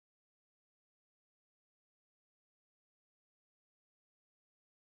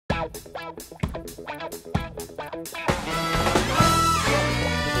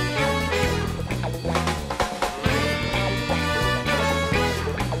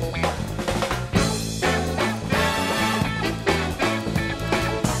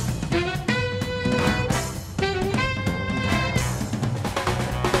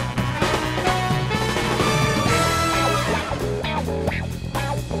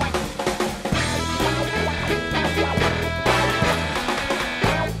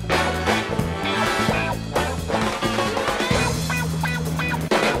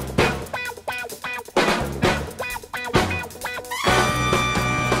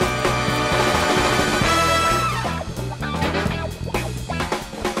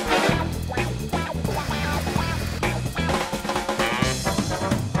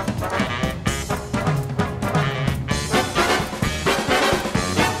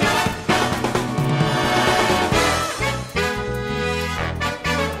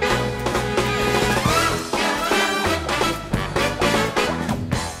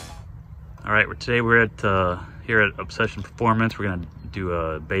Today we're at here at Obsession Performance. We're gonna do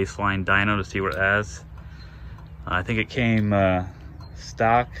a baseline dyno to see what it has. I think it came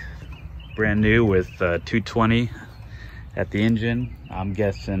stock, brand new with 220 at the engine. I'm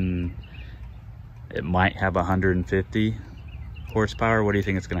guessing it might have 150 horsepower. What do you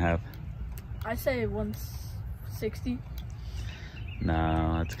think it's gonna have? I say 160.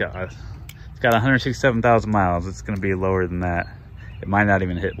 No, it's got 167,000 miles. It's gonna be lower than that. It might not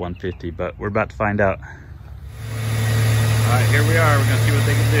even hit 150, but we're about to find out. All right, here we are. We're gonna see what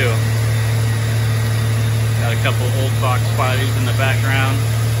they can do. Got a couple old box Spidey's in the background.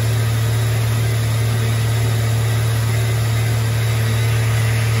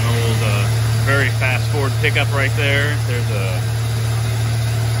 An old, very fast Ford pickup right there. There's a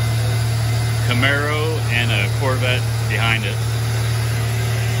Camaro and a Corvette behind it.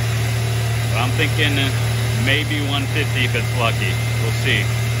 So I'm thinking maybe 150 if it's lucky. We'll see.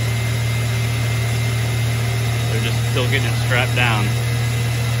 They're just still getting it strapped down.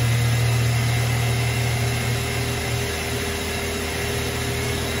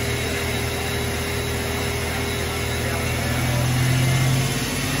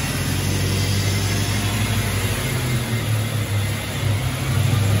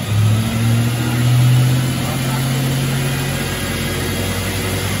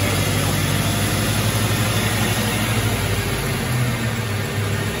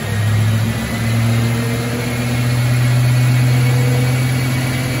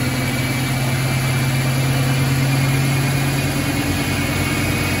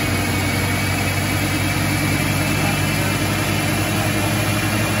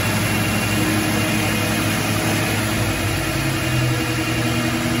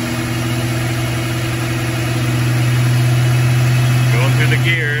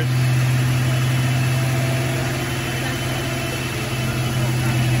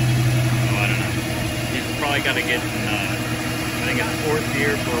 Got to get, I think it's fourth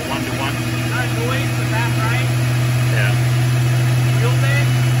gear for 1-to-1. Noise, is that right? Yeah. Real big?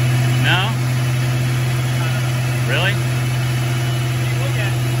 No? Really? Look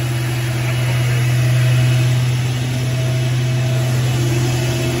at it.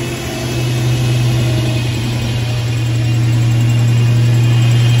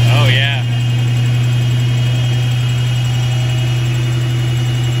 Oh yeah.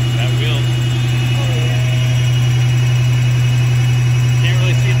 That wheel.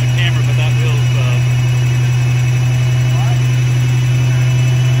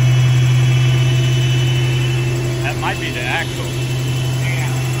 Might be the axle.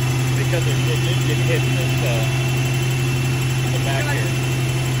 Yeah. Because it did get hit in the back here.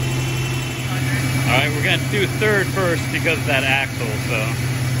 Alright, we're going to do third first because of that axle, so.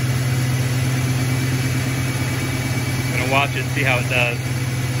 I'm going to watch it, see how it does.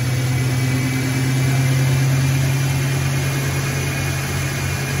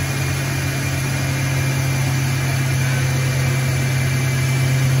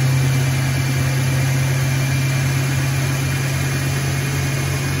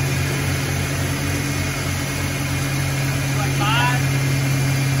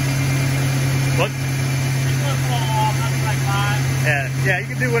 Yeah, you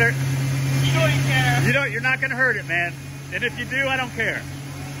can do whatever. You don't even care. You don't, you're not going to hurt it, man. And if you do, I don't care.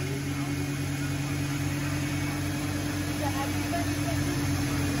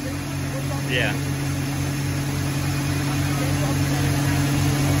 Yeah.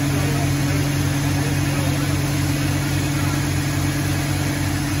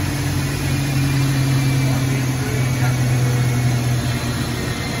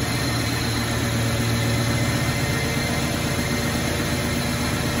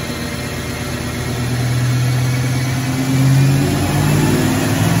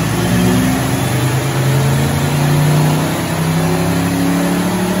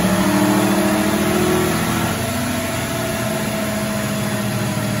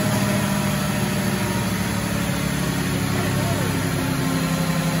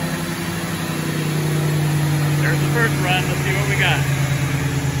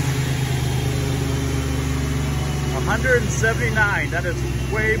 179. That is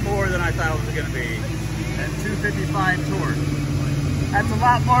way more than I thought it was going to be. And 255 torque. That's a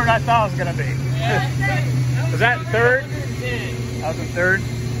lot more than I thought it was going to be. Was that third? That was in third?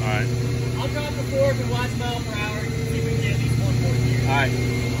 All right. I'll drop the fork and watch mile per hour and see if we can get at least 1 more here. All right.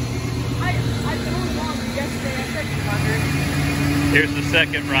 I drove along yesterday. I said 200. Here's the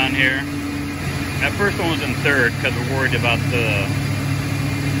second run here. That first one was in third because we're worried about the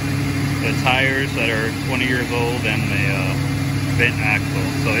tires that are 20 years old and the bent axle.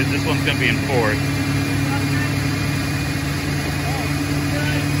 So this one's going to be in fourth.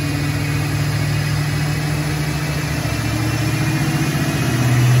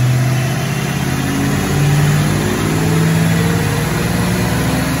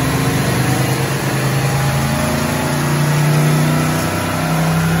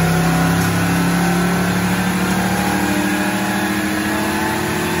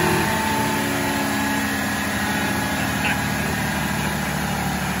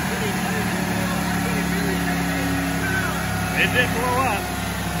 It did blow up.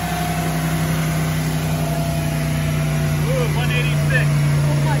 Ooh, 186.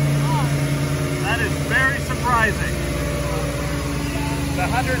 Oh my god. That is very surprising. It's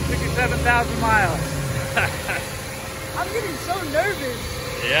 167,000 miles. I'm getting so nervous.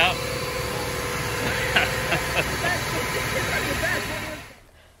 Yep.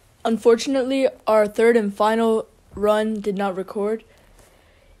 Unfortunately, our third and final run did not record.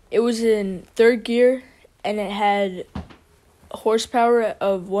 It was in third gear and it had horsepower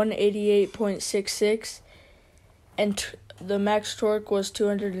of 188.66 and the max torque was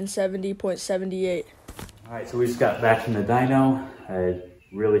 270.78. All right, so we just got back from the dyno. It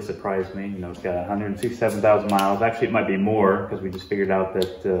really surprised me. You know, it's got 167,000 miles. Actually, it might be more because we just figured out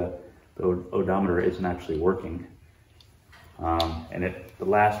that the odometer isn't actually working. And the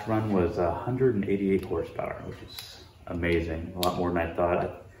last run was 188 horsepower, which is amazing. A lot more than I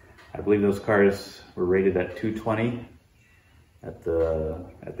thought. I believe those cars were rated at 220 at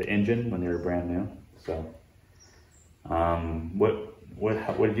the engine when they were brand new. So, what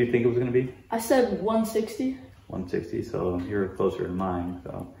did you think it was going to be? I said 160. 160. So you're closer to mine.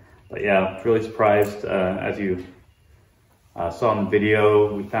 So, but yeah, really surprised. As you saw in the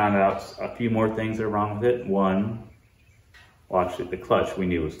video, we found out a few more things that are wrong with it. One, well, actually, the clutch we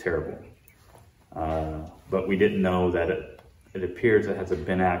knew was terrible, but we didn't know that it appears it has a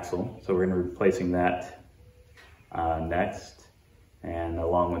bent axle. So we're going to be replacing that next, and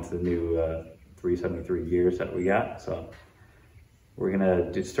along with the new 373 gears that we got. So we're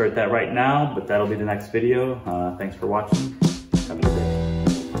going to start that right now, but that'll be the next video. Thanks for watching. Have a good day.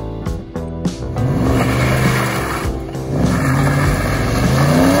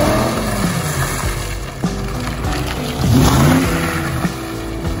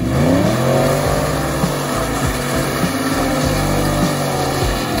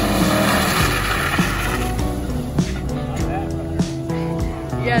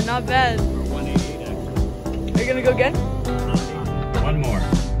 Yeah, not bad. Or 188 actually. Are you gonna go again? One more.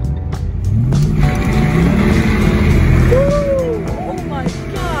 Woo! Oh my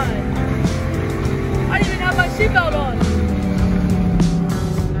god! I didn't even have my seatbelt on.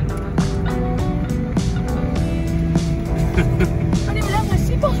 I didn't even have my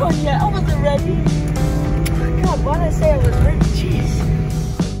seatbelt on yet. I wasn't ready. God, why did I say I was ready? Jeez.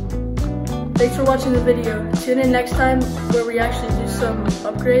 Thanks for watching the video. Tune in next time where we actually do some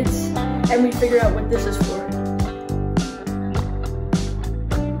upgrades and we figure out what this is for.